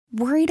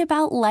Worried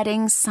about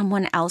letting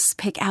someone else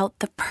pick out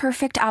the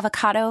perfect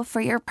avocado for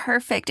your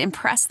perfect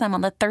impress them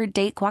on the third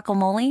date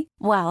guacamole?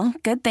 Well,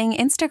 good thing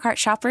Instacart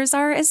shoppers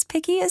are as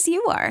picky as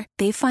you are.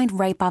 They find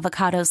ripe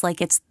avocados like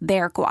it's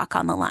their guac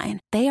on the line.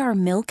 They are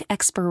milk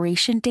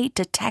expiration date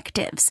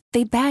detectives.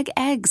 They bag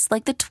eggs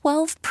like the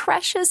 12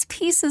 precious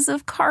pieces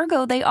of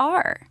cargo they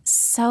are.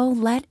 So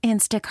let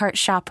Instacart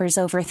shoppers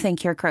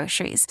overthink your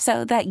groceries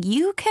so that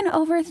you can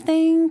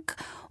overthink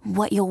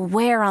what you'll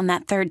wear on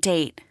that third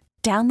date.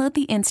 Download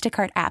the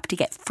Instacart app to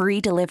get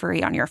free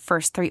delivery on your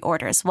first 3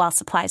 orders while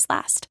supplies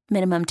last.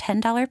 Minimum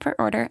 $10 per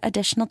order.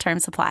 Additional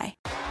terms apply.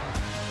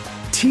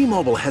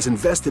 T-Mobile has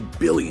invested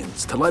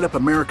billions to light up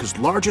America's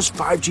largest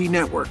 5G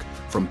network,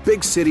 from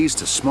big cities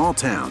to small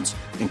towns,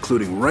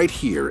 including right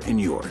here in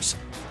yours.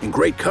 And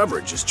great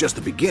coverage is just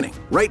the beginning.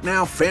 Right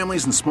now,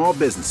 families and small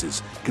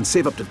businesses can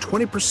save up to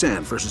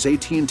 20% versus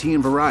AT&T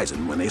and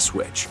Verizon when they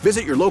switch.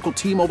 Visit your local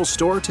T-Mobile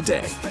store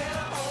today.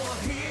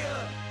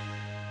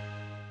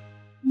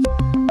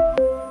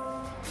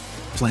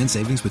 Plan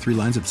savings with 3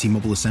 lines of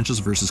T-Mobile Essentials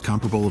versus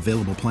comparable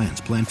available plans.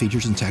 Plan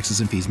features and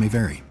taxes and fees may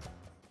vary.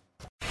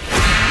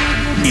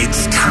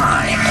 It's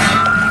time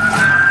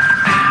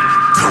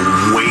to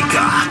wake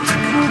up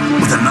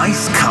with a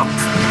nice cup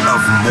of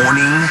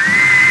morning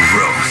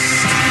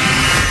roast.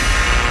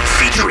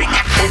 Featuring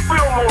the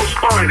Fillmore's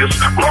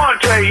finest,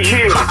 Monte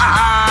Hill.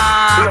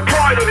 The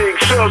pride of the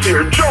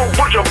Excelsior, Joe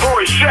Butcher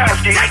Boy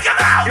Shasky.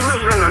 You're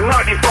listening to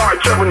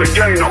 95.7 The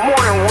Game, the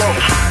morning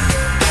roast.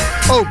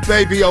 Oh,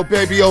 baby, oh,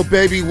 baby, oh,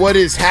 baby. What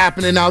is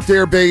happening out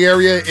there, Bay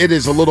Area? It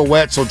is a little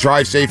wet, so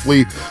drive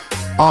safely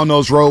on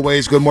those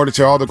roadways. Good morning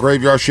to all the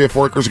graveyard shift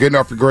workers getting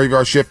off your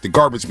graveyard shift, the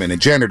garbage men, the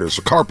janitors,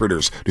 the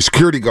carpenters, the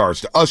security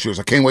guards, the ushers.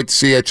 I can't wait to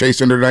see you at Chase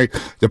Center tonight.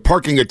 The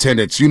parking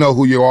attendants, you know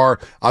who you are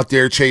out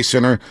there at Chase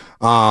Center.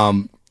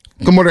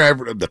 Good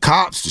morning to the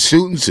cops, the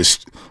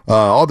students,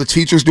 all the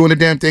teachers doing the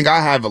damn thing. I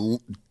have a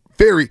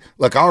I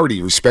already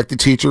respect the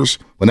teachers,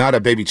 but now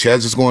that baby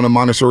Chez is going to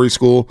Montessori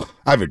school,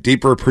 I have a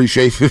deeper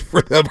appreciation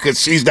for them because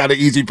she's not an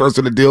easy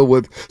person to deal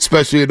with,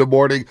 especially in the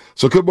morning.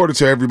 So good morning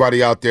to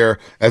everybody out there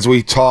as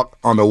we talk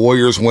on the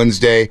Warriors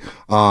Wednesday.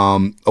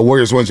 A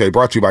Warriors Wednesday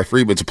brought to you by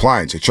Freeman's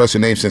Appliance, a trusted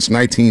name since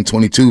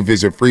 1922.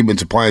 Visit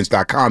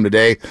freemansappliance.com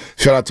today.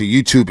 Shout out to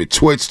YouTube and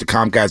Twitch, the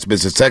Comcast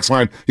Business Text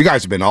Line. You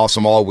guys have been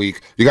awesome all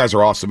week. You guys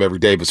are awesome every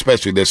day, but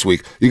especially this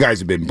week. You guys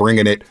have been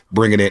bringing it,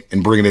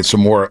 and bringing it some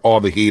more, all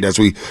the heat as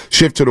we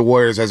shift to the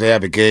Warriors as they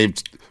have a game.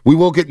 We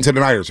will get into the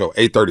Niners, though,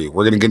 8:30.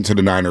 We're going to get into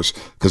the Niners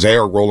because they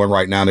are rolling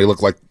right now. They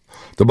look like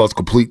the most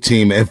complete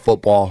team in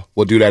football.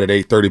 We'll do that at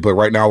 8:30, but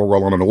right now we're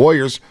rolling on the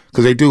Warriors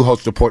because they do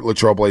host the Portland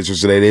Trail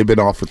Blazers today. They've been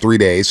off for 3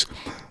 days,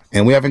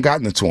 and we haven't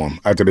gotten it to them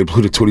after they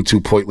blew the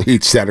 22-point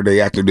lead Saturday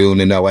afternoon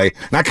in L.A.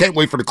 And I can't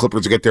wait for the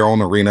Clippers to get their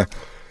own arena.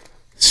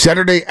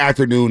 Saturday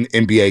afternoon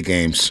NBA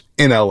games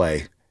in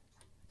L.A.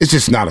 It's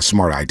just not a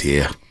smart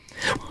idea.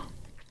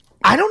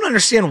 I don't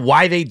understand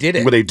why they did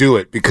it. Well, they do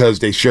it because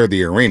they share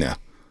the arena.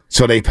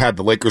 So they've had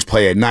the Lakers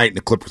play at night and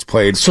the Clippers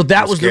played. So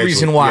that was the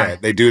reason why. Yeah,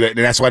 they do that, and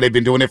that's why they've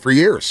been doing it for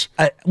years.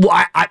 I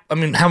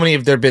mean, how many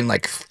have there been?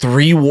 Like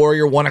 3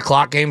 Warrior 1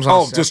 o'clock games?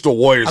 Just the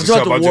Warriors. I'm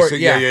talking about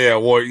the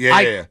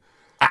Warriors.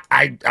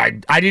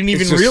 I didn't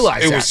even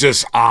realize that. It was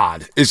just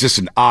odd. It's just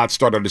an odd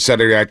start on the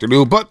Saturday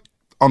afternoon. But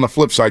on the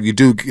flip side, you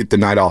do get the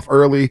night off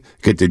early,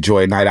 get to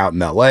enjoy a night out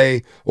in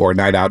L.A. or a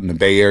night out in the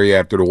Bay Area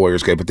after the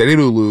Warriors game. But they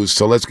do lose,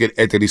 so let's get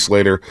Anthony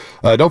Slater.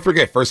 Don't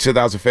forget, first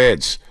 10,000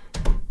 fans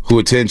who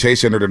attend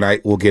Chase Center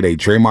tonight will get a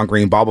Draymond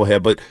Green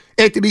bobblehead. But,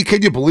 Anthony,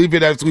 can you believe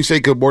it? As we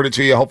say good morning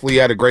to you, hopefully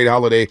you had a great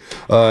holiday,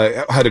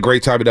 had a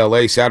great time in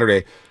L.A.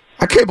 Saturday.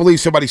 I can't believe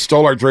somebody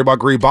stole our Draymond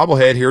Green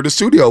bobblehead here in the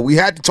studio. We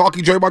had the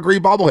talking Draymond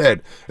Green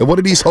bobblehead, and one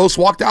of these hosts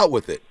walked out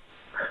with it.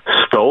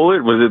 Stole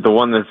it? Was it the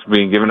one that's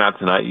being given out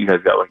tonight? You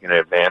guys got like an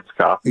advance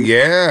copy?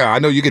 Yeah, I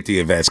know you get the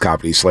advance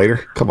copy,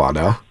 Slater. Come on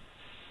now.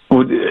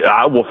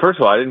 Well, first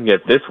of all, I didn't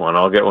get this one.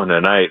 I'll get one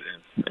tonight.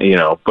 You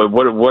know, but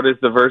what is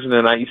the version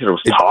tonight? You said it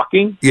was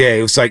talking? Yeah,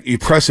 it was like you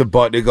press a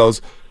button, it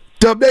goes,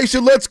 Dub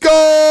Nation, let's go!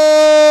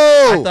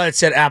 I thought it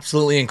said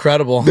absolutely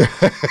incredible.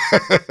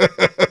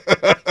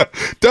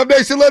 Dub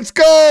Nation, let's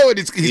go! And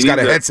he's got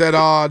a headset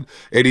on,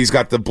 and he's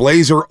got the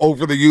blazer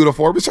over the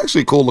uniform. It's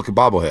actually a cool-looking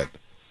bobblehead.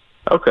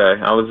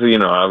 Okay, I was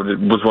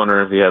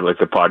wondering if he had like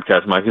the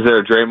podcast mic. Is there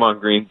a Draymond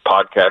Green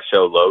podcast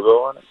show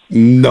logo on it?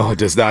 No, it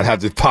does not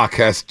have the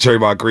podcast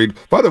Draymond Green.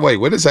 By the way,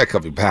 when is that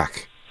coming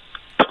back?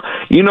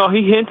 You know,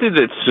 he hinted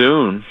it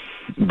soon,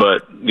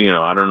 but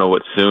I don't know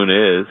what soon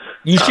is.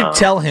 You should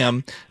tell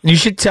him. You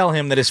should tell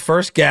him that his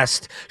first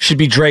guest should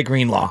be Dre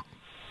Greenlaw.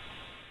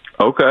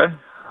 Okay,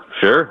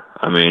 sure.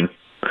 I mean,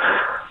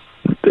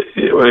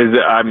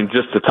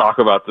 just to talk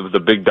about the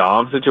Big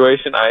Dom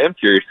situation, I am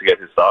curious to get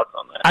his thoughts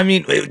on that. I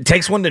mean, it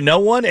takes one to know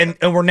one, and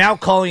we're now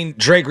calling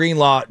Dre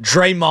Greenlaw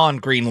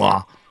Draymond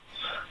Greenlaw.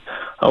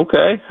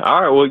 Okay,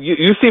 all right. Well,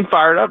 you seem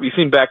fired up. You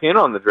seem back in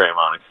on the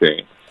Draymond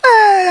experience.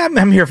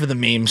 I'm here for the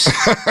memes.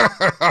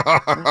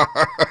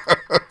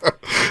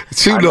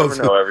 Who knows?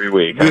 Never know every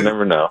week. I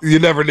never know. You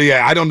never know.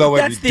 Yeah, I don't know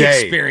every That's the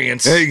day.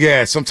 experience.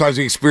 Yeah, sometimes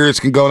the experience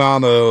can go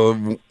down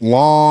a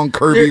long,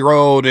 curvy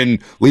road and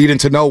lead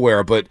into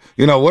nowhere. But,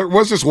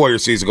 where's this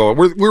Warriors season going?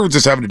 We were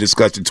just having a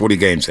discussion 20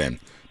 games in.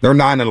 They're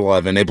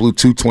 9-11. They blew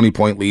 2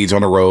 20-point leads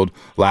on the road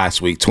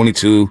last week,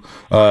 22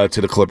 to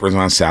the Clippers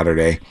on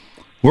Saturday.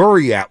 Where are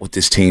you at with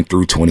this team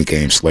through 20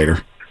 games,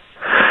 Slater?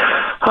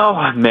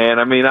 Oh, man,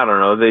 I don't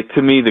know.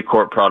 To me, the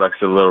court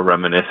product's a little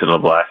reminiscent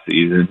of last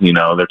season.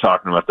 They're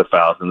talking about the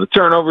fouls and the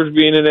turnovers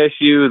being an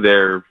issue.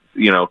 They're,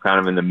 kind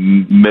of in the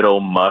middle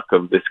muck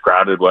of this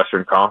crowded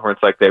Western Conference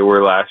like they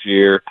were last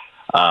year.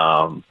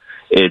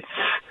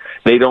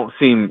 They don't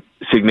seem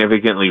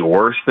significantly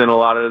worse than a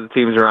lot of the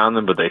teams around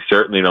them, but they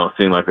certainly don't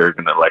seem like they're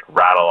going to,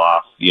 rattle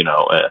off,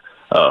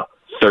 a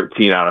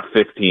 13 out of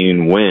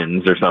 15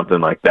 wins or something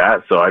like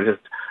that. So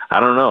I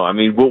don't know.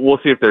 We'll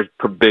see if there's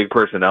big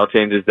personnel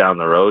changes down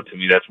the road. To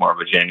me, that's more of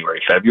a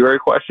January, February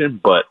question.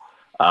 But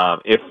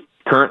if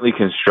currently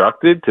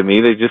constructed, to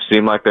me, they just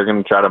seem like they're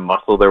going to try to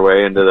muscle their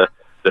way into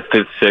the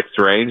 5th, 6th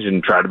range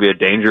and try to be a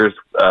dangerous,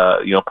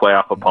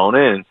 playoff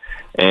opponent.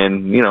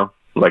 And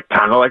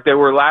kind of like they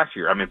were last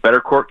year. Better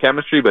court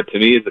chemistry, but to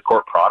me, is the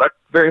court product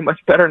very much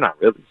better?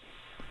 Not really.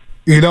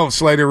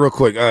 Slater, real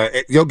quick,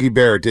 Yogi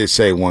Berra did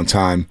say one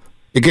time,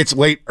 it gets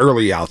late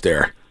early out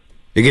there.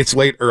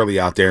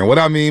 And what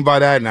I mean by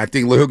that, and I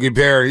think Yogi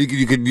Berra,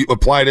 you could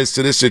apply this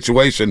to this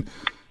situation,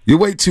 you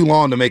wait too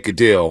long to make a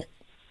deal,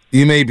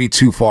 you may be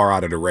too far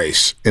out of the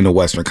race in the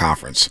Western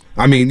Conference.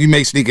 You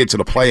may sneak into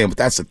the play-in, but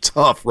that's a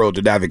tough road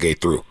to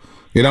navigate through.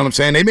 You know what I'm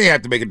saying? They may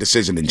have to make a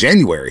decision in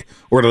January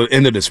or the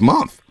end of this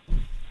month.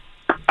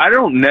 I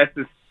don't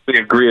necessarily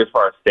agree as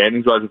far as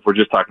standings-wise if we're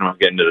just talking about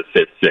getting to the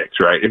 5th, 6th,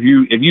 right? If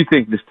you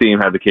think this team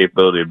had the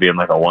capability of being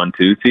like a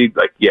 1-2 seed,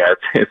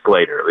 it's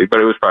late early,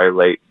 but it was probably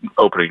late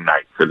opening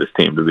night for this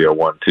team to be a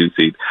 1-2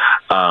 seed.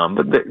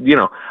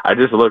 I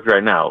just looked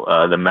right now.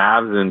 The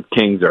Mavs and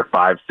Kings are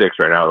 5-6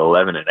 right now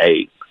at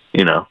 11-8.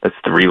 That's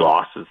 3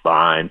 losses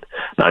behind,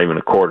 not even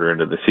a quarter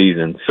into the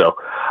season. So,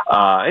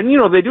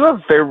 they do have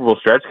a favorable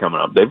stretch coming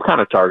up. They've kind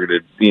of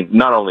targeted,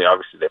 not only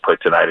obviously they play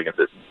tonight against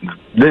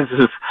this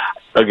is,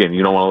 again,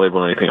 you don't want to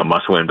label anything a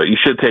must win, but you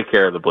should take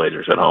care of the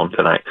Blazers at home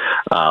tonight.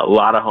 A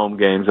lot of home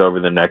games over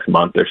the next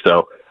month or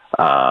so.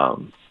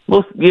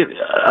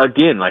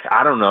 Again,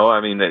 I don't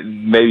know.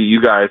 Maybe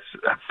you guys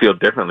feel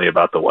differently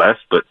about the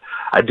West, but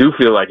I do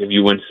feel like if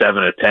you win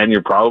 7 of 10,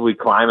 you're probably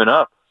climbing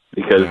up.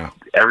 Because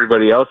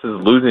everybody else is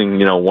losing,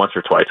 once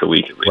or twice a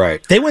week at least.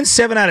 Right. They win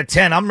 7 out of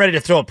 10. I'm ready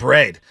to throw a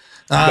parade.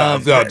 No,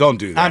 don't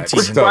do that. I'm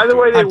teasing. By the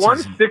way, they won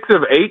 6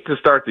 of 8 to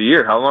start the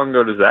year. How long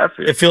ago does that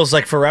feel? It feels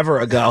like forever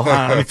ago.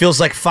 It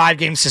feels like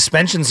 5-game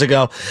suspensions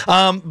ago.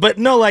 But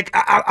no,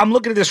 I'm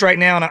looking at this right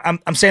now, and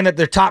I'm saying that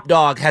their top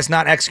dog has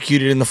not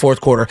executed in the fourth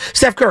quarter.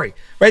 Steph Curry,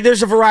 right?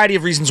 There's a variety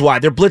of reasons why.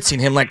 They're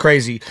blitzing him like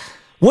crazy.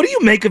 What do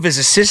you make of his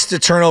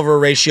assist-to-turnover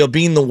ratio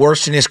being the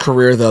worst in his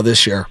career, though,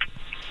 this year?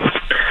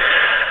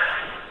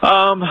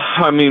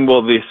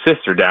 The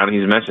assists are down.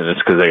 He's mentioned this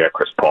because they got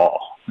Chris Paul.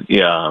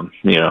 Yeah,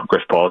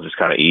 Chris Paul just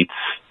kind of eats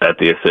at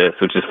the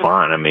assists, which is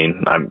fine.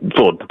 I'm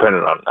full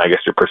dependent on, I guess,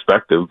 your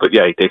perspective. But,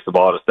 yeah, he takes the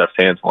ball out of Steph's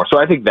hands more. So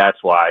I think that's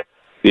why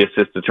the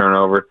assist to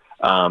turnover.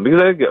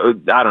 Because I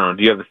don't know.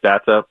 Do you have the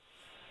stats up?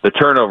 The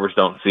turnovers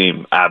don't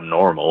seem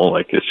abnormal.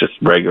 It's just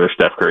regular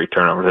Steph Curry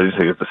turnovers. I just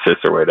think his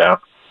assists are way down.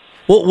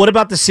 Well, what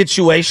about the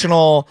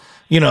situational,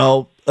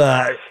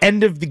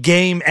 end of the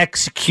game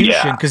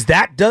execution? Because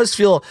that does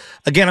feel,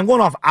 again, I'm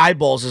going off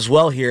eyeballs as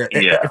well here.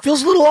 It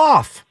feels a little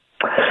off.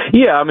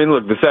 Yeah,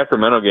 look, the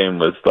Sacramento game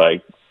was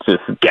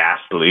just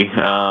ghastly.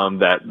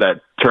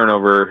 That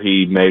turnover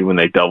he made when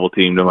they double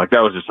teamed him, that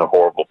was just a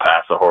horrible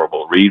pass, a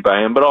horrible read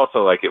by him. But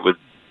also, it was,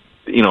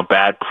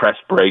 bad press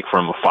break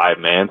from a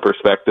 5-man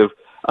perspective.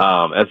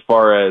 As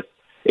far as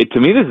it, to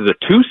me, this is a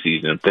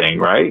 2-season thing,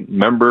 right?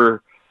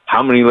 Remember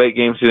how many late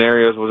game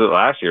scenarios was it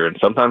last year? And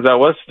sometimes that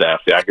was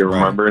Steph. I can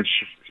remember,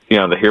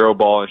 the hero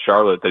ball in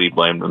Charlotte that he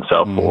blamed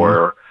himself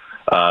for.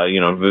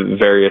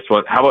 Various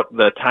ones. How about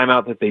the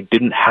timeout that they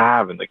didn't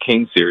have in the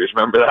King series?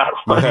 Remember that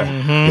one?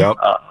 Yep.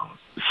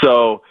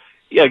 So,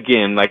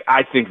 again,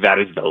 I think that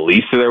is the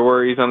least of their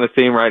worries on the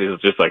team, right? It's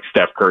just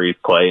Steph Curry's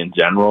play in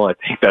general. I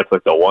think that's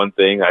the one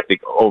thing. I think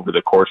over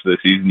the course of the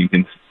season you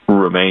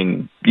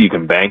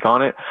can bank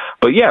on it.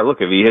 But, yeah, look,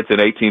 if he hits an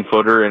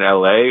 18-footer in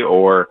L.A.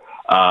 or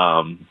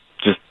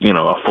just,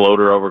 a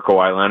floater over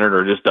Kawhi Leonard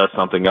or just does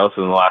something else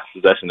in the last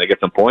possession, they get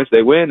some points,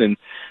 they win, and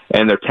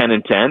they're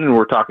 10-10, and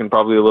we're talking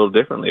probably a little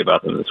differently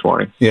about them this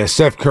morning. Yeah,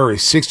 Steph Curry,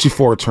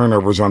 64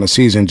 turnovers on the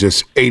season,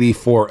 just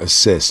 84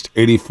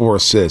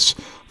 assists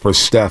for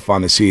Steph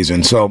on the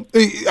season. So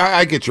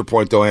I get your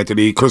point, though,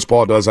 Anthony. Chris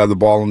Paul does have the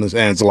ball in his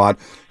hands a lot.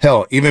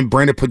 Hell, even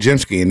Brandon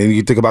Podziemski, and then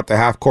you think about the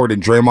half court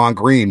and Draymond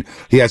Green,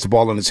 he has the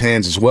ball in his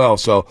hands as well.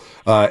 So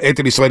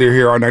Anthony Slater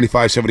here, our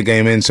 95.7 The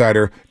Game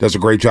Insider, does a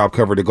great job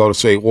covering the Golden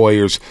State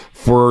Warriors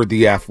for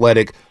The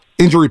Athletic.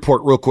 Injury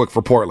report real quick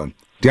for Portland.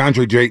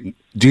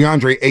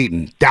 DeAndre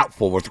Ayton,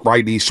 doubtful with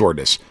right knee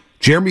soreness.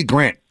 Jeremy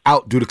Grant,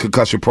 out due to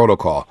concussion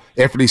protocol.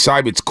 Anthony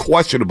Simons,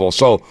 questionable.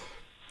 So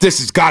this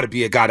has got to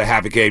be a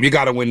got-to-have a game. You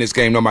got to win this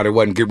game no matter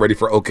what and get ready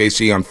for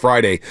OKC on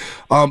Friday.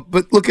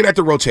 But looking at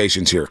the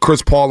rotations here,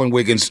 Chris Paul and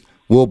Wiggins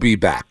will be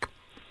back.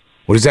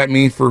 What does that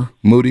mean for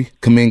Moody,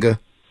 Kuminga,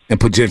 and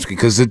Podziemski?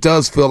 Because it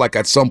does feel like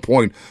at some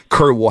point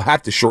Curry will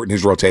have to shorten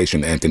his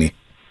rotation, Anthony.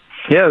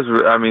 Yeah,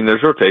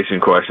 there's rotation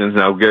questions.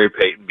 Now, Gary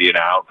Payton being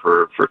out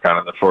for kind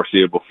of the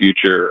foreseeable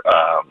future,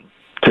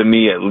 to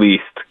me at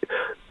least,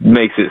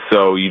 makes it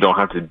so you don't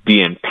have to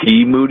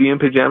DNP Moody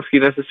and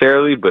Podziemski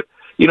necessarily, but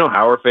you know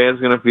how our fans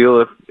going to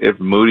feel if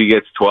Moody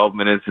gets 12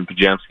 minutes and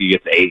Podziemski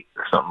gets 8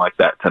 or something like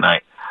that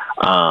tonight.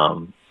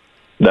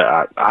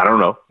 I don't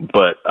know,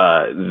 but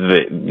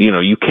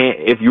you can't,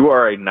 if you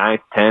are a 9th,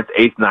 10th,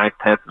 8th, 9th,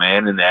 10th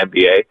man in the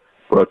NBA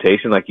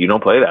rotation, like, you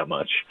don't play that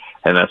much,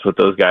 and that's what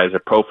those guys are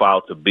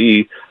profiled to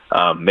be.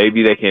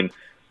 Maybe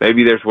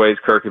there's ways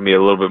Kirk can be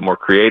a little bit more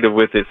creative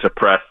with it,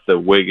 suppress the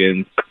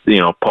Wiggins,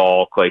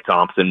 Paul, Klay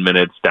Thompson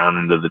minutes down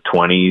into the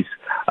 20s.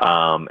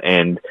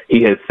 And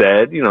he has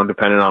said,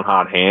 depending on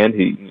hot hand,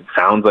 he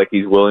sounds like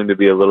he's willing to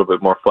be a little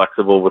bit more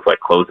flexible with like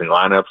closing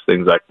lineups,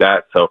 things like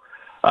that. So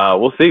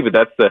we'll see. But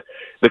that's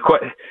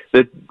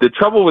the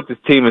trouble with this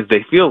team is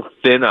they feel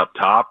thin up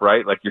top,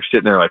 right? Like you're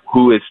sitting there like,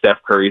 who is Steph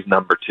Curry's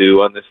number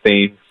 2 on this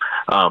team?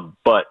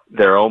 But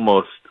they're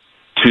almost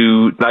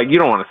too, like, you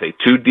don't want to say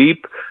too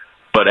deep,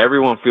 but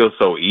everyone feels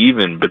so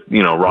even, but,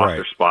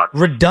 roster spots.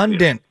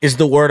 Redundant is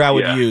the word I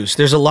would use.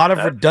 There's a lot of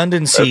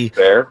redundancy,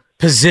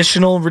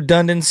 positional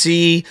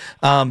redundancy,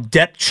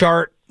 depth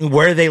chart,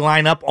 where they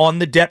line up on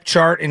the depth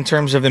chart in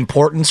terms of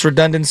importance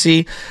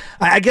redundancy.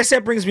 I guess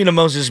that brings me to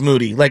Moses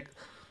Moody. Like,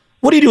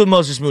 what do you do with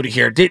Moses Moody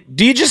here? Do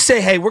you just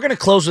say, hey, we're going to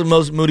close with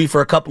Moses Moody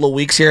for a couple of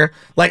weeks here?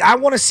 Like, I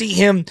want to see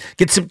him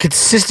get some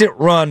consistent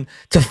run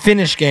to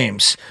finish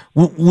games.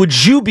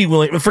 Would you be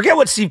willing? Forget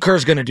what Steve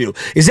Kerr's going to do.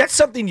 Is that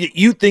something that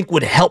you think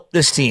would help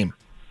this team?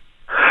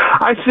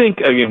 I think,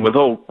 again, with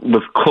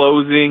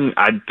closing,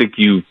 I think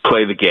you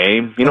play the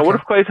game. What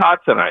if Klay's hot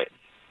tonight?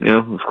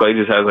 If Klay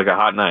just has like a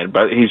hot night,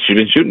 but he's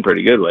been shooting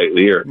pretty good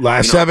lately.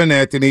 Last 7,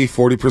 Anthony,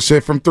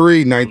 40% from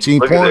 3,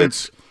 19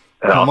 points.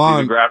 Come on.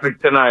 See the graphic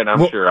tonight,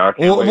 I'm sure.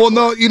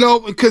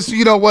 Because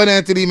you know what,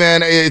 Anthony,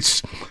 man,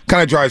 it's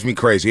kind of drives me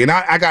crazy. And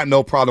I got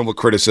no problem with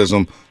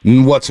criticism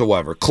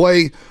whatsoever.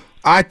 Klay,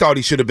 I thought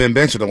he should have been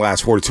benched in the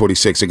last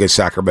 40-26 against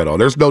Sacramento.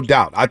 There's no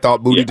doubt. I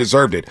thought Moody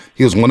deserved it.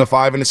 He was 1 of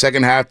 5 in the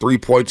second half, 3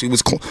 points. He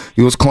was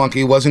clunky.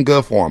 It wasn't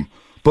good for him.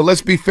 But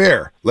let's be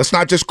fair. Let's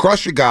not just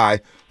crush a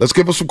guy. Let's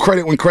give him some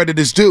credit when credit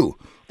is due.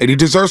 And he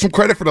deserves some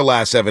credit for the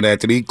last 7,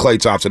 Anthony. Klay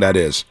Thompson, that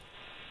is.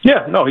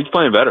 Yeah, no, he's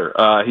playing better.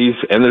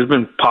 And there's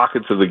been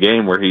pockets of the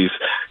game where he's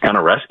kind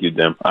of rescued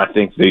them. I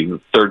think the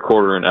third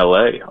quarter in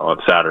LA on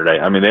Saturday.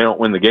 I mean, they don't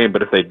win the game,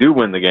 but if they do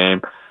win the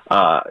game,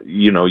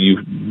 you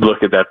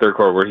look at that third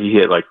quarter where he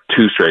hit like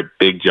 2 straight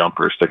big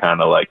jumpers to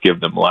kind of like give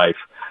them life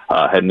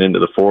heading into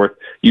the fourth.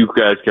 You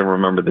guys can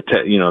remember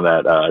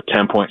that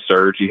 10-point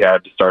surge he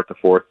had to start the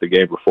fourth, the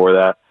game before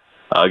that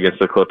against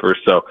the Clippers.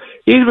 So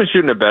he's been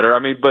shooting it better. I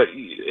mean,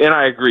 and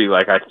I agree.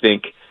 Like, I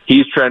think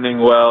he's trending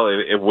well.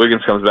 If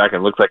Wiggins comes back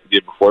and looks like he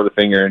did before the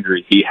finger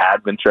injury, he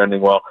had been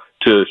trending well.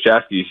 To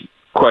Shasky's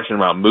question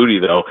about Moody,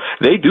 though,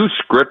 they do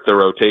script the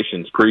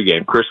rotations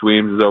pregame. Chris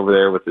Weems is over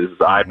there with his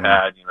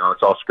iPad.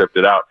 It's all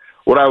scripted out.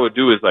 What I would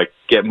do is like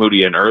get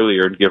Moody in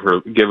earlier and give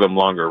him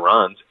longer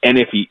runs. And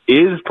if he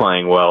is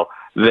playing well,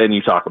 then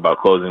you talk about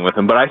closing with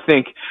him. But I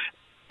think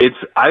it's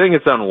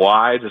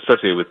unwise,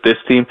 especially with this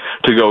team,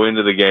 to go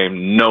into the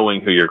game knowing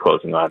who you're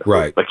closing on.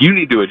 Right. Like, you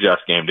need to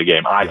adjust game to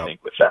game, I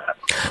think, with that.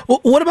 Well,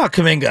 what about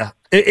Kuminga?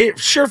 It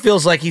sure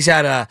feels like he's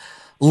had a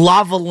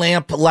lava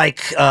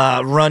lamp-like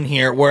run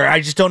here where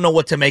I just don't know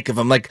what to make of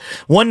him. Like,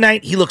 one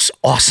night he looks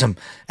awesome,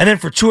 and then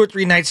for 2 or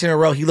 3 nights in a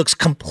row he looks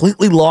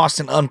completely lost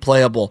and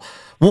unplayable.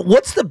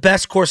 What's the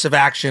best course of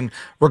action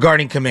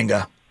regarding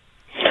Kuminga?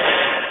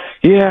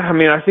 Yeah, I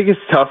mean, I think it's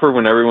tougher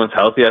when everyone's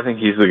healthy. I think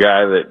he's the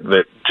guy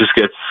that just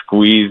gets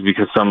squeezed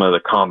because some of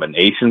the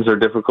combinations are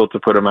difficult to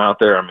put him out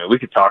there. I mean, we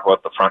could talk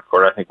about the front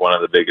court. I think one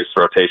of the biggest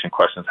rotation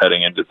questions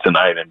heading into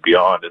tonight and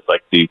beyond is,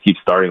 like, do you keep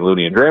starting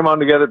Looney and Draymond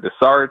together? Does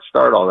Saric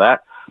start? All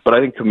that. But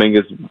I think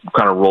Kuminga's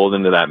kind of rolled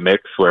into that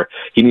mix where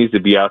he needs to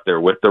be out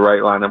there with the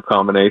right lineup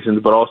combinations,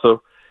 but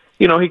also,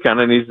 he kind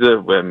of needs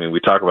to, I mean,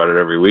 we talk about it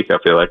every week, I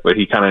feel like, but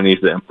he kind of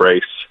needs to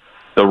embrace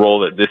the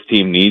role that this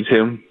team needs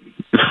him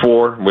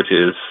for, which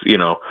is,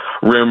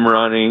 rim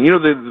running.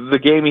 The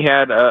game he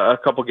had a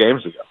couple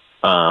games ago,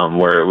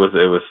 where it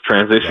was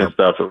transition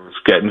stuff. It was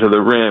getting to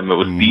the rim. It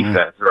was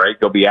defense, right?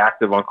 Go be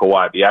active on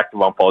Kawhi, be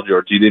active on Paul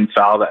George. He didn't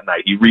foul that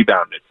night. He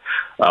rebounded.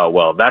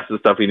 Well, that's the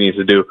stuff he needs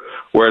to do.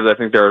 Whereas I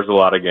think there's a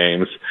lot of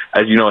games,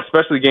 as you know,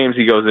 especially games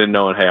he goes in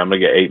knowing, hey, I'm going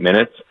to get 8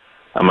 minutes.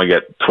 I'm going to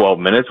get 12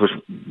 minutes, which,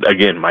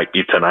 again, might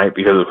be tonight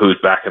because of who's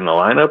back in the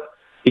lineup.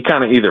 He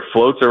kind of either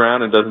floats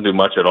around and doesn't do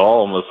much at all,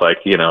 almost like,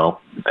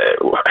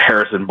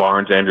 Harrison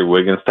Barnes, Andrew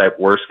Wiggins type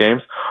worst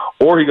games,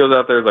 or he goes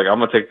out there and is like, I'm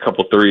going to take a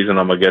couple threes and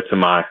I'm going to get to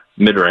my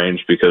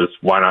mid-range because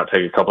why not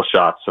take a couple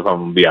shots if I'm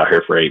going to be out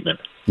here for 8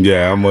 minutes?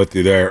 Yeah, I'm with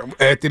you there.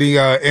 Anthony,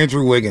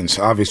 Andrew Wiggins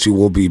obviously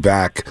will be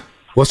back.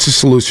 What's the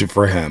solution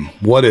for him?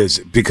 What is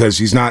it? Because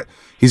he's not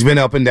He's been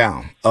up and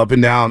down, up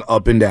and down,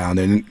 up and down.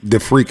 And the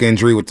freak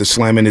injury with the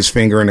slamming his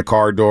finger in the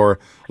car door,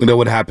 we know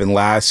what happened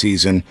last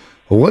season.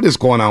 What is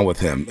going on with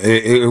him?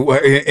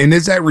 And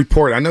is that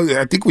report?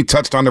 I think we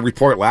touched on the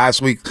report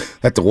last week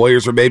that the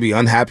Warriors are maybe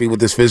unhappy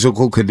with his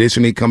physical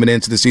conditioning coming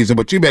into the season.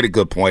 But you made a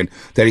good point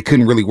that he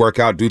couldn't really work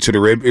out due to the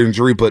rib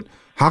injury. But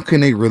how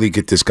can they really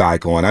get this guy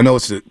going? I know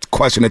it's a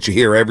question that you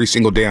hear every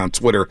single day on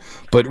Twitter,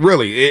 but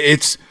really,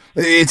 it's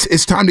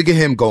time to get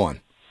him going.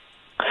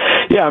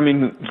 Yeah, I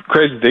mean,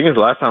 crazy thing is,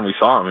 last time we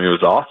saw him, he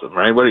was awesome,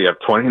 right? What do you have,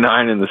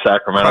 29 in the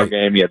Sacramento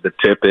game? He had the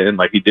tip in.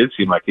 Like, he did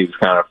seem like he was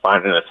kind of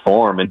finding his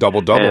form. And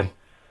double-double.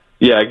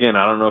 Yeah, again,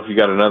 I don't know if you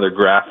got another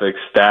graphic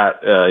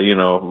stat,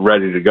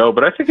 ready to go,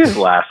 but I think his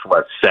last,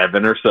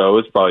 7 or so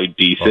is probably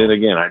decent.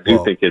 Again, I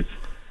do think it's...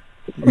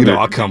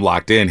 I'll come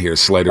locked in here,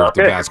 Slater, with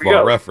the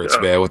basketball reference,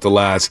 man, with the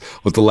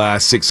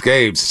last 6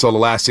 games. So the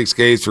last 6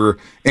 games for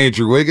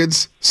Andrew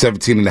Wiggins,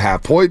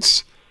 17.5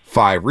 points,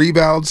 5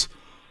 rebounds,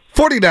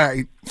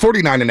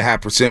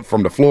 49.5%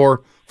 from the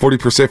floor,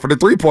 40% from the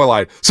three-point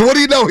line. So what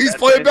do you know? He's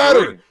playing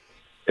better.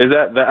 Is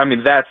that? I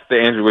mean, that's the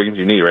Andrew Wiggins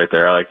you need right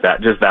there. I like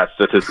that. Just that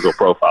statistical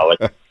profile.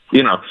 Like,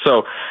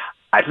 so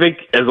I think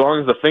as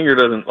long as the finger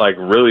doesn't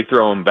really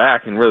throw him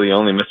back and really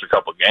only missed a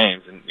couple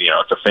games, and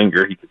it's a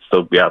finger, he could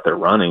still be out there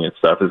running and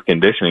stuff. His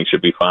conditioning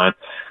should be fine.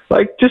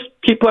 Just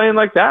keep playing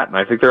like that, and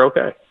I think they're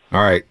okay.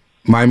 All right,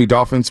 Miami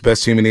Dolphins,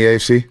 best team in the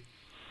AFC.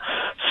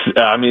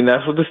 I mean,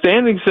 that's what the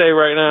standings say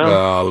right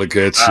now. Oh, look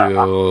at you!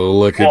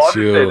 Look at I'll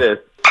you! Just say this.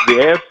 The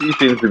AFC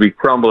seems to be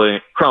crumbling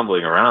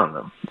around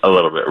them a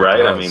little bit, right?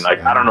 Yes, I mean,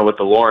 I don't know what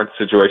the Lawrence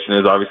situation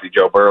is. Obviously,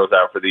 Joe Burrow's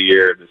out for the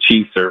year. The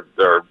Chiefs are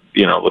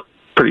look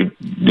pretty,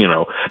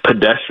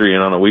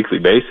 pedestrian on a weekly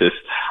basis.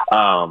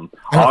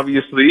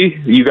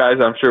 Obviously, you guys,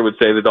 I'm sure, would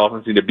say the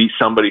Dolphins need to beat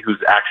somebody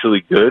who's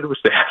actually good, which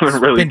they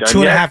haven't really done yet. It's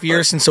been 2.5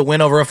 years since a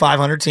win over a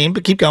 500 team,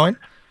 but keep going.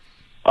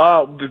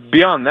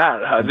 Beyond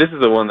that, this is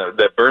the one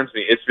that burns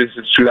me. It's been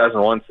since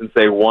 2001 since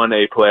they won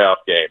a playoff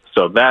game.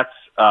 So that's,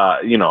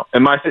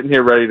 am I sitting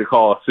here ready to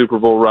call a Super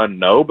Bowl run?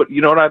 No, but you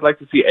know what? I'd like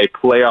to see a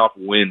playoff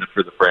win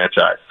for the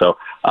franchise. So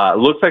it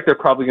looks like they're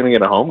probably going to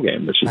get a home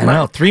game this year. I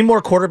know. 3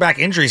 more quarterback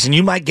injuries, and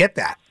you might get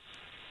that.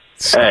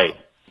 Hey,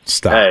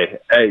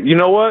 you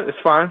know what? It's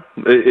fine.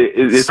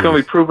 It's going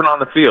to be proven on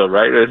the field,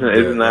 right?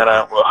 Isn't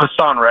that what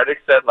Hassan Reddick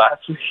said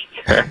last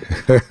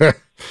week?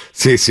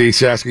 See,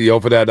 Shasky, you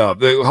open that up.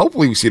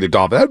 Hopefully we see the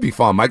Dolphins. That'd be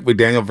fun. Mike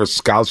McDaniel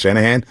versus Kyle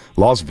Shanahan,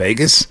 Las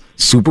Vegas,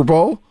 Super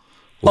Bowl.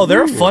 Oh,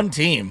 they're a fun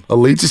team.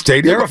 Allegiant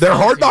Stadium. Their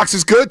Hard Knocks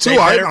is good, too.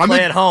 I'm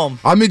play at home.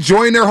 I'm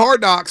enjoying their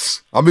Hard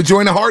Knocks. I'm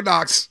enjoying the Hard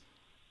Knocks.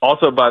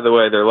 Also, by the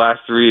way, their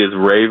last 3 is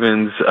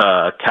Ravens,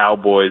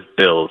 Cowboys,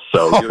 Bills.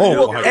 So,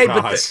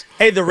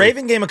 the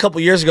Raven game a couple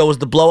years ago was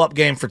the blow-up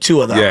game for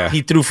 2 of them. Yeah.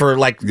 He threw for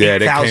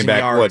 8,000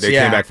 yards. They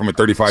came back from a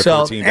 35-14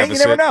 deficit. You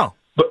never know.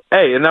 But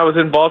and that was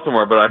in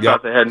Baltimore, but I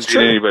thought they hadn't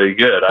seen anybody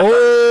good.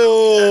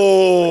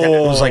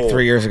 It was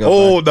 3 years ago.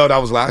 Oh, no, that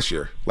was last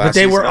year. But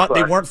they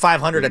weren't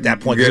 500 at that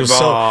point. It was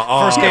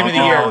first game of the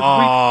year.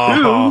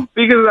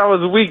 Because that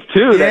was week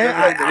 2.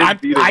 Yeah,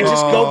 I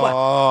just go by.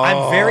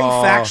 I'm very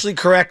factually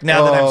correct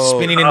now that I'm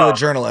spinning into a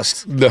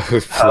journalist. No,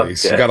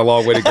 please. You got a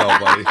long way to go,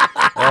 buddy.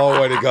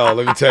 Long way to go.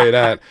 Let me tell you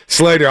that.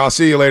 Slater, I'll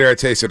see you later at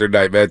Taste of the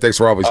Night, man. Thanks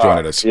for always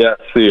joining us. Yeah,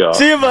 see y'all.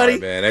 See you, buddy.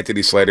 Right, man.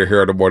 Anthony Slater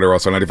here on the Morning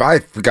Russell 95. I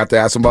forgot to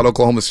ask him about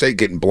Oklahoma State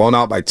getting blown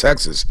out by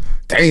Texas.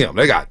 Damn,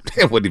 it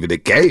wasn't even a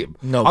game.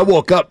 No. I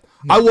woke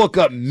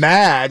up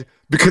mad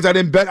because I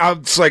didn't bet. I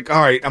was like,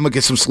 all right, I'm going to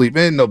get some sleep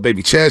in. No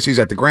baby Chaz. She's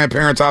at the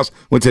grandparents' house.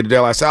 Went to the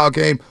De La Salle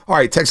game. All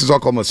right, Texas,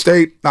 Oklahoma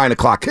State, 9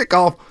 o'clock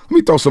kickoff. Let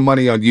me throw some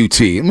money on UT.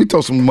 Let me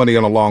throw some money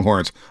on the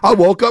Longhorns. I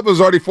woke up. It was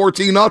already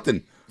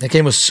 14-0. That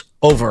game was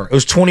over. It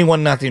was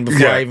 21-0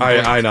 before I even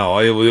I know.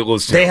 It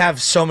was They have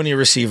so many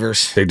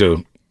receivers. They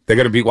do. They're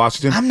going to beat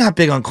Washington? I'm not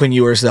big on Quinn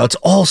Ewers, though. It's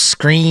all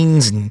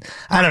screens, and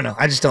I don't know.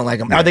 I just don't like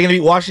them. Yeah. Are they going to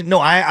beat Washington? No,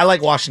 I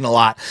like Washington a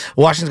lot.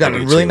 Washington's got a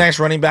really nice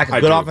running back,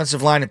 a good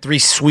offensive line, and 3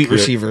 sweet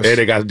receivers. And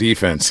they got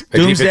defense.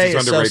 Doomsday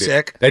is so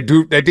sick. That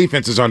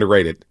defense is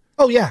underrated.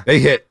 Oh, yeah. They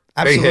hit.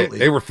 Absolutely.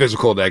 They were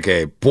physical in that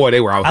game. Boy, they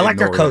were out. I like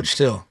their coach,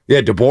 too.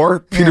 Yeah,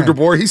 DeBoer. Peter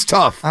DeBoer. He's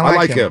tough. I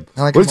like him.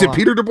 What is it,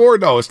 Peter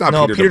DeBoer? No, it's not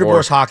Peter DeBoer. No, Peter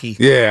DeBoer's hockey.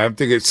 Yeah, I'm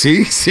thinking,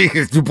 see,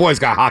 the boy's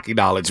got hockey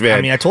knowledge, man.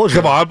 I mean, I told you.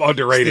 Come on, I'm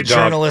underrated, it's the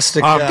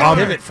journalistic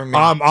pivot from me.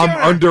 I'm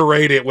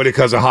underrated when it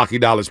comes to hockey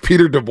knowledge.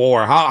 Peter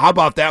DeBoer. How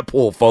about that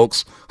pool,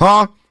 folks?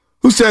 Huh?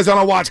 Who says I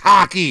don't watch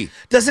hockey?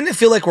 Doesn't it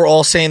feel like we're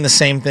all saying the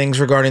same things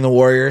regarding the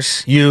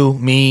Warriors? You,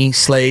 me,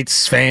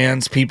 Slates,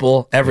 fans,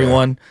 people,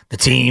 everyone, the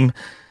team.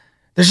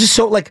 There's just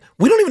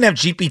we don't even have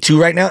GP2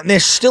 right now, and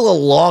there's still a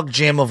log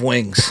jam of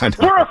wings.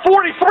 We're a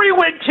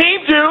 43-win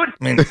team, dude.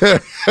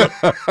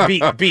 I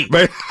mean, beat.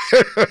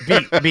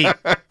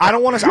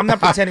 I'm not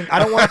pretending. I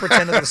don't want to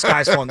pretend that the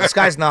sky's falling. The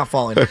sky's not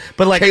falling.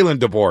 But Kalen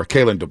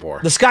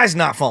DeBoer. The sky's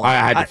not falling. I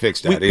had to fix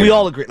that. We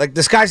all agree.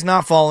 The sky's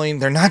not falling.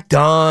 They're not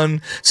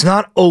done. It's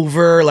not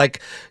over.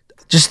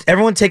 Just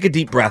everyone take a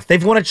deep breath.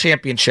 They've won a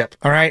championship,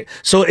 all right?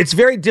 So it's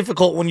very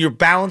difficult when you're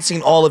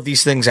balancing all of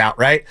these things out,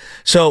 right?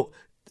 So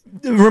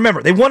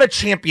remember, they won a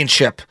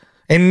championship,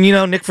 And,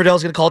 Nick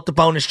Friedell's going to call it the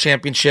bonus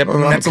championship.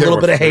 And that's a little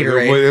bit of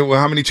haterade.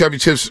 How many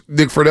championships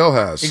Nick Friedell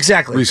has?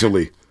 Exactly.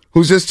 Recently.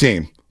 Who's this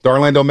team? The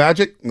Orlando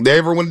Magic? They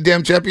ever win a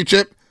damn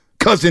championship?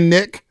 Cousin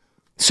Nick?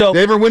 So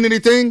they ever win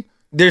anything?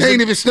 They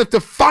ain't even sniffed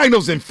the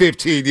finals in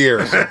 15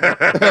 years. What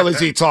the hell is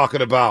he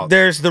talking about?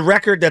 There's the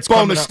record that's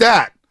bonus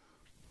stat.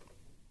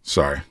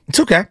 Sorry. It's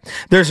okay.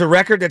 There's a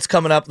record that's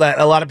coming up that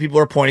a lot of people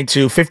are pointing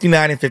to,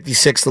 59 and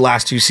 56 the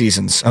last 2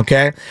 seasons,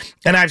 okay?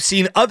 And I've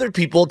seen other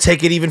people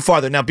take it even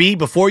farther. Now, B,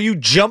 before you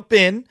jump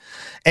in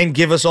and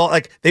give us all,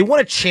 they won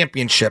a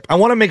championship. I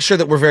want to make sure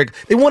that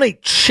they won a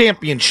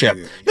championship.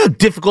 You know how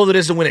difficult it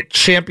is to win a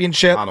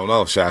championship? I don't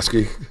know,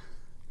 Shasky.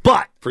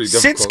 But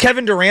since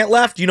Kevin Durant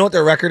left, you know what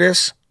their record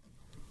is?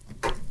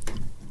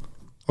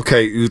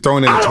 Okay, you're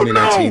throwing in the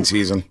 2019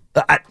 season.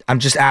 I'm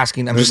just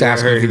asking.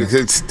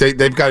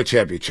 They've got a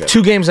championship.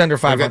 2 games under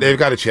 500. They've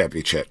got a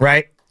championship.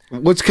 Right?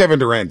 What's Kevin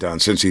Durant done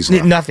since he's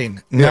left?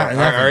 Nothing. Nothing.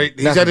 All right.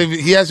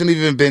 He hasn't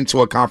even been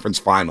to a conference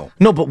final.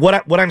 No, but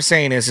what I'm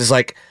saying is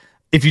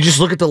if you just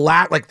look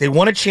at they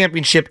won a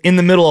championship in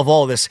the middle of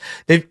all of this.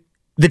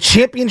 The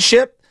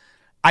championship,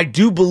 I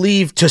do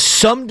believe to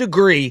some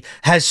degree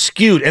has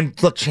skewed.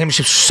 And look,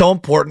 championships are so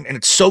important, and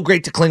it's so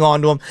great to cling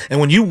on to them.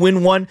 And when you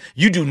win one,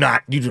 you don't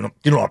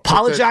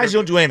apologize, you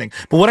don't do anything.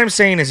 But what I'm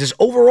saying is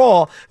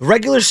overall,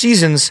 regular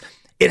seasons,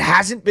 it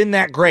hasn't been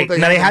that great.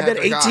 Now they had that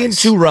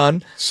 18-2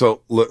 run.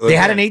 So they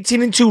had an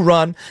 18-2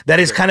 run that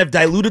has kind of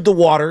diluted the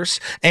waters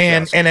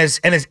and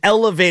has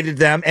elevated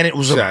them. And it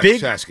was a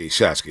big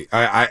Shasky.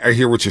 I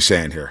hear what you're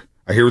saying here.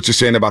 I hear what you're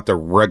saying about the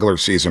regular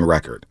season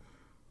record,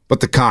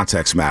 but the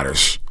context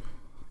matters.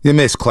 You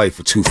missed Clay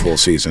for 2 full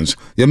seasons.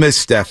 You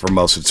missed Steph for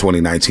most of the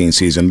 2019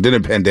 season. Then a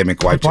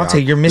pandemic wiped you out.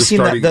 You're missing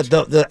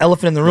the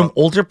elephant in the room.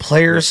 Older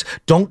players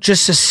don't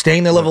just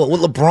sustain their level. What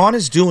LeBron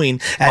is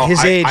doing at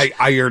his age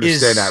I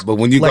understand that. But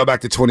when you go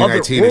back to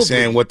 2019 and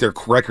saying what their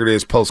record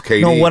is post KD,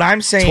 no, what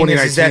I'm saying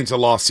is that a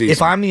lost season.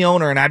 If I'm the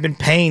owner and I've been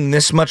paying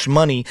this much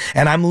money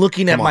and I'm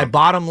looking at my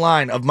bottom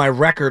line of my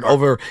record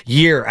over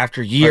year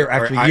after year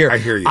after year, I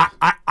hear you.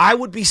 I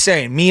would be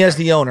saying, me as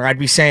the owner, I'd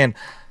be saying,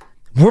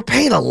 we're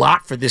paying a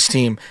lot for this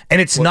team,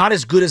 and it's not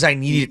as good as I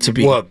need it to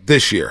be. Well,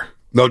 this year,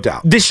 no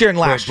doubt. This year and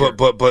last year.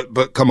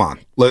 But come on.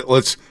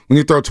 Let's when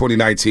you throw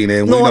 2019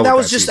 in. No, I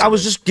was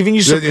just giving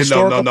you some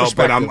historical perspective.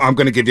 But I'm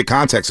going to give you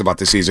context about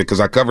the season because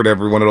I covered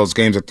every one of those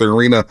games at the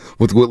arena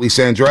with Whitley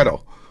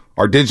Sandretto,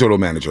 our digital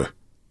manager.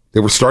 They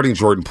were starting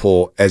Jordan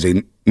Poole as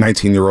a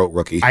 19-year-old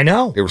rookie. I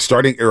know. They were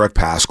starting Eric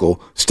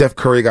Pascal. Steph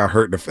Curry got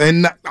hurt,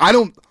 and I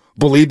don't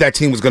believe that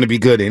team was going to be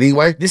good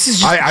anyway. This is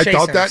just I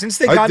thought that since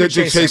they got the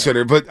Chase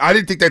Center, but I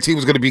didn't think that team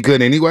was going to be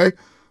good anyway.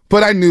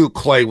 But I knew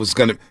Clay was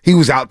he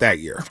was out that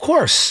year. Of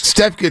course.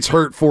 Steph gets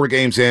hurt 4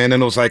 games in,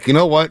 and it was like, you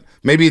know what?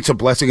 Maybe it's a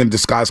blessing in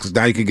disguise because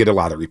now you can get a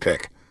lottery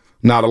pick.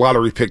 Not a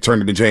lottery pick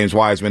turned into James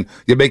Wiseman.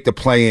 You make the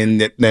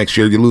play-in next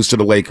year. You lose to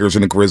the Lakers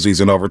and the Grizzlies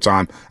in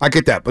overtime. I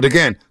get that. But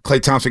again,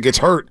 Klay Thompson gets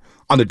hurt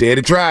on the day of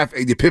the draft,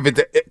 and you pivot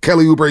to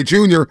Kelly Oubre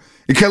Jr.,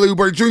 and Kelly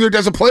Oubre Jr.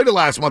 doesn't play the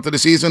last month of the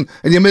season,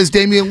 and you miss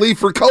Damian Lee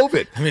for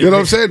COVID. You know what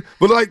I'm saying?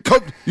 But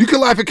you can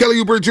laugh at Kelly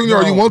Oubre Jr.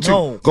 or you want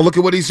to. Go look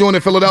at what he's doing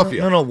in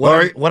Philadelphia. No.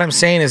 What I'm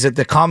saying is that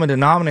the common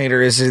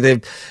denominator is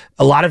they've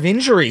a lot of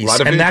injuries,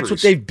 that's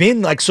what they've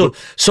been like. So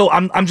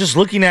I'm just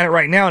looking at it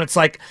right now, and it's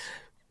like,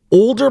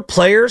 older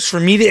players,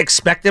 for me to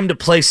expect them to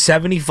play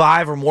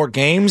 75 or more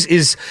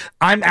games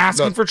I'm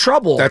asking for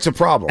trouble. That's a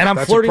problem. And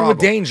I'm flirting with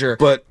danger.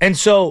 And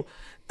so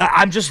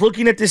I'm just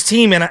looking at this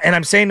team and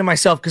I'm saying to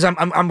myself, because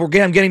I'm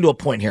getting to a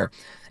point here.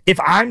 If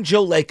I'm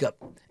Joe Lacob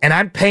and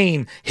I'm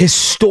paying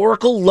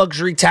historical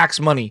luxury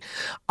tax money,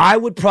 I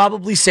would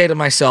probably say to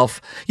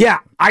myself, yeah,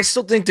 I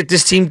still think that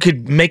this team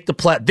could make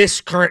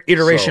this current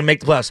iteration make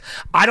the playoffs.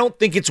 I don't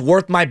think it's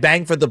worth my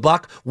bang for the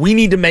buck. We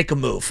need to make a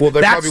move. Well,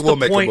 they probably will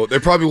make a move. They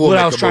probably will make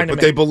a move, but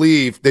they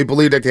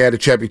believe that they had a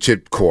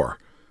championship core.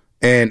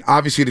 And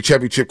obviously the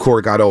championship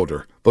core got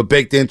older, but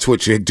baked into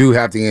it, you do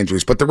have the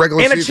injuries. But the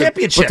regular season, a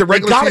championship. They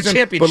got a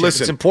championship. But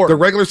listen, it's important.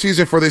 The regular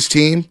season for this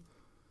team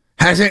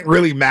hasn't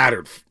really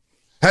mattered.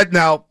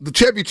 Now, the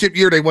championship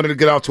year, they wanted to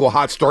get out to a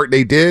hot start.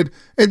 They did.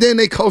 And then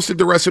they coasted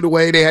the rest of the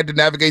way. They had to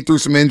navigate through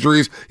some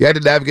injuries. You had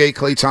to navigate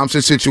Klay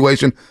Thompson's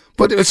situation.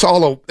 But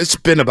it's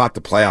been about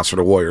the playoffs for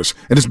the Warriors.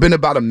 And it's been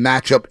about a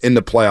matchup in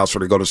the playoffs for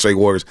the Golden State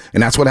Warriors.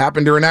 And that's what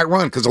happened during that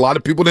run, because a lot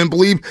of people didn't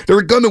believe they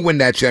were going to win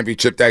that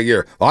championship that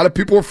year. A lot of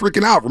people were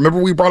freaking out. Remember,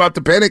 we brought out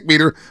the panic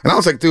meter, and I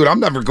was like, dude, I'm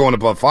never going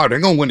above 5. They're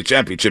going to win the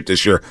championship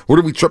this year. What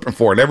are we tripping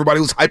for? And everybody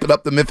was hyping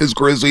up the Memphis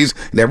Grizzlies,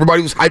 and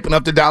everybody was hyping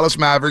up the Dallas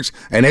Mavericks,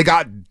 and they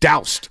got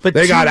doused. But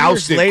they got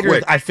ousted later,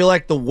 quick. I feel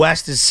like the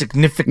West is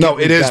significantly better. No,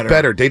 it is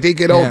better. They did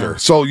get older.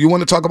 So you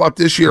want to talk about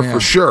this year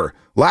for sure.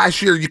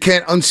 Last year, you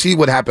can't unsee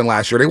what happened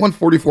last year. They won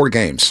 44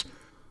 games.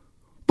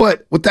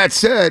 But with that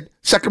said,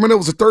 Sacramento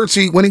was the 3rd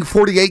seed, winning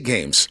 48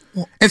 games.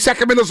 And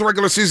Sacramento's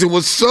regular season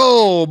was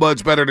so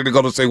much better than the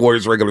Golden State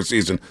Warriors' regular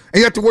season.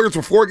 And yet the Warriors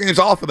were 4 games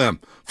off of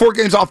them, 4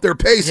 games off their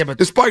pace,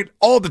 despite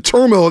all the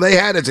turmoil they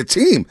had as a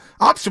team.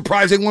 I'm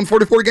surprised they won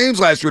 44 games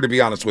last year, to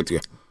be honest with you.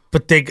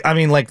 But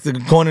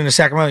going into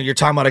Sacramento, you're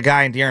talking about a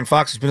guy in De'Aaron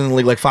Fox who's been in the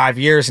league like 5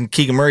 years, and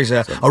Keegan Murray's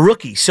a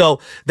rookie. So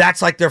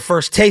that's like their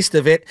first taste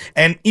of it.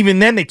 And even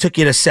then, they took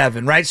you to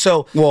 7, right?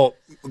 So, well,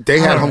 they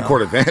had home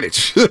court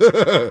advantage.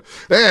 They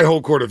had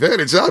home court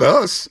advantage, not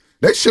us.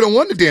 They should have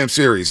won the damn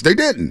series. They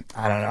didn't.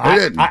 I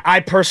don't know. I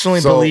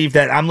personally believe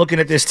that I'm looking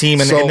at this team,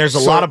 and there's a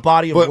lot of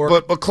body of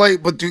work. But Klay,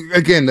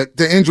 again,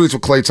 the injuries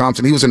with Klay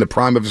Thompson, he was in the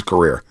prime of his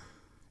career.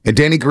 And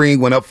Danny Green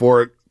went up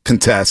for a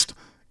contest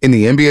in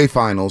the NBA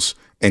Finals,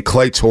 and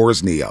Klay tore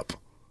his knee up.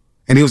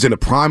 And he was in the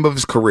prime of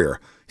his career.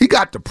 He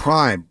got the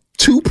prime,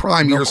 2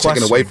 prime years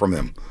taken away from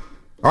him.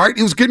 All right,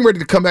 he was getting ready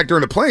to come back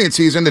during the playing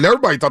season, and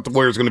everybody thought the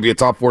Warriors were going to be a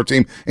top 4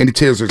 team, and he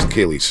tears his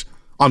Achilles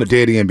on the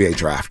day of the NBA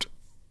draft.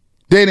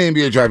 Day of the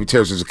NBA draft, he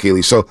tears his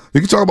Achilles. So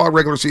we can talk about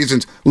regular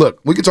seasons. Look,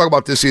 we can talk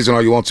about this season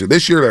all you want to.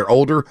 This year, they're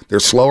older,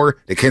 they're slower,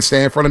 they can't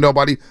stay in front of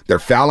nobody, they're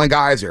fouling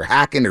guys, they're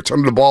hacking, they're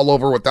turning the ball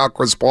over without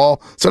Chris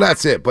Paul. So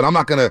that's it. But I'm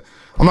not gonna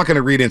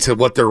read into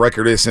what their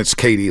record is since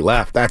KD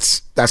left.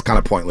 That's kind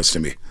of pointless to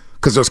me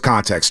because there's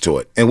context to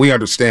it, and we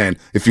understand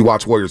if you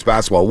watch Warriors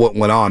basketball what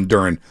went on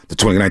during the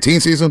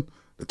 2019 season,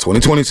 the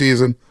 2020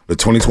 season, the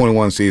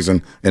 2021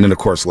 season, and then of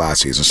course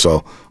last season.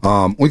 So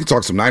we can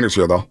talk some Niners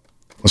here though.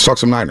 Let's talk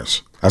some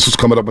Niners. That's what's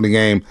coming up in the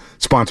game.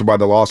 Sponsored by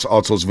the Los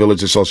Altos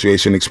Village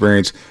Association.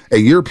 Experience a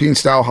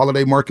European-style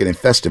holiday market in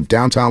festive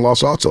downtown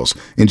Los Altos.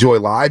 Enjoy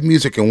live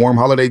music and warm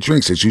holiday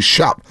drinks as you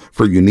shop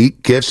for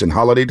unique gifts and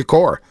holiday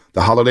decor.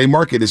 The holiday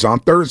market is on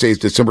Thursdays,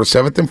 December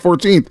 7th and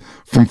 14th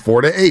from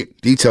 4 to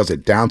 8. Details at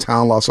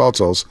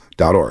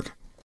downtownlosaltos.org.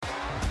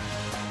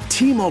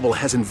 T-Mobile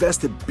has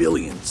invested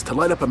billions to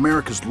light up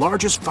America's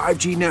largest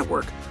 5G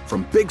network,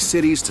 from big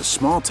cities to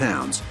small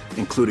towns,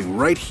 including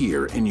right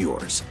here in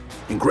yours.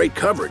 And great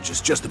coverage is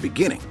just the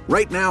beginning.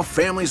 Right now,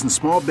 families and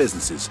small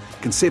businesses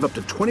can save up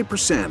to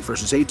 20%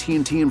 versus AT&T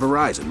and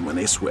Verizon when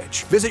they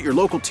switch. Visit your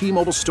local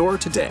T-Mobile store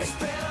today.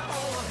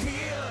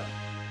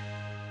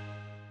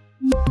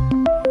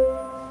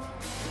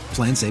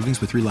 Plan savings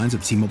with 3 lines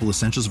of T-Mobile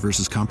Essentials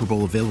versus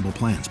comparable available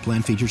plans.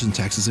 Plan features and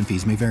taxes and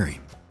fees may vary.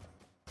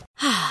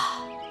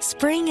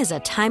 Spring is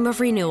a time of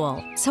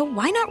renewal, so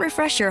why not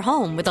refresh your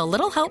home with a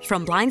little help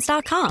from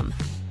Blinds.com?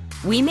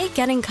 We make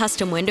getting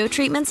custom window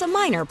treatments a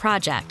minor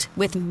project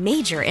with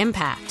major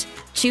impact.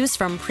 Choose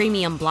from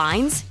premium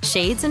blinds,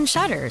 shades, and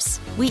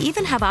shutters. We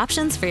even have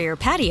options for your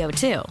patio,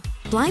 too.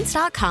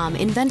 Blinds.com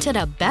invented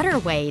a better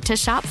way to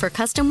shop for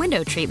custom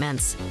window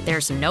treatments.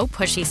 There's no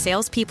pushy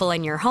salespeople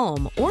in your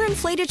home or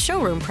inflated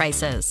showroom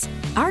prices.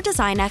 Our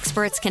design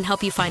experts can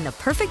help you find the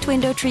perfect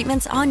window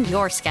treatments on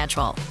your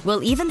schedule.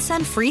 We'll even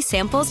send free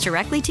samples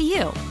directly to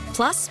you.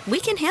 Plus, we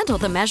can handle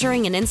the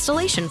measuring and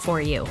installation for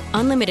you.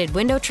 Unlimited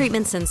window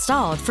treatments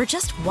installed for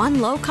just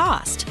one low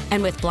cost.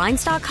 And with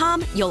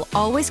Blinds.com, you'll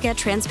always get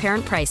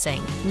transparent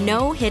pricing.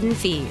 No hidden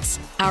fees.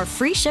 Our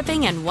free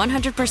shipping and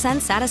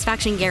 100%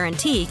 satisfaction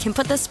guarantee can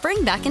put the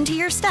spring back into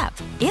your step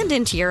and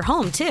into your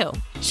home, too.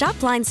 Shop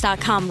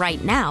Blinds.com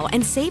right now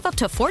and save up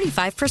to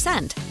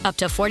 45%. Up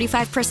to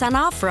 45%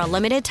 off for a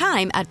limited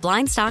time at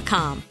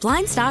Blinds.com.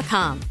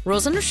 Blinds.com.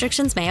 Rules and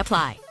restrictions may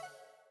apply.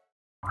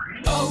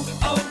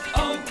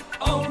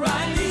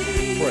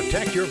 O'Reilly.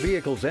 Protect your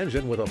vehicle's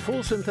engine with a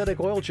full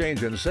synthetic oil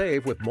change and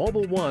save with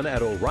Mobile One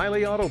at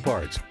O'Reilly Auto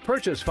Parts.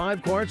 Purchase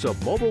 5 quarts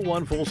of Mobile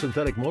One full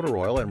synthetic motor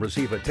oil and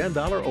receive a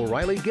 $10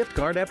 O'Reilly gift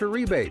card after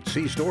rebate.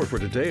 See store for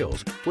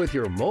details. With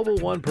your Mobile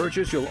One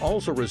purchase, you'll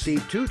also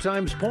receive 2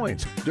 times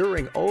points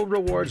during O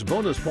Rewards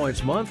Bonus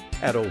Points Month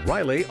at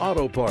O'Reilly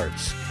Auto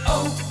Parts.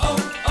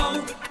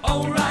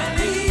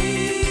 O'Reilly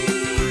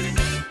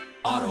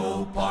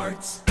Auto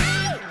Parts.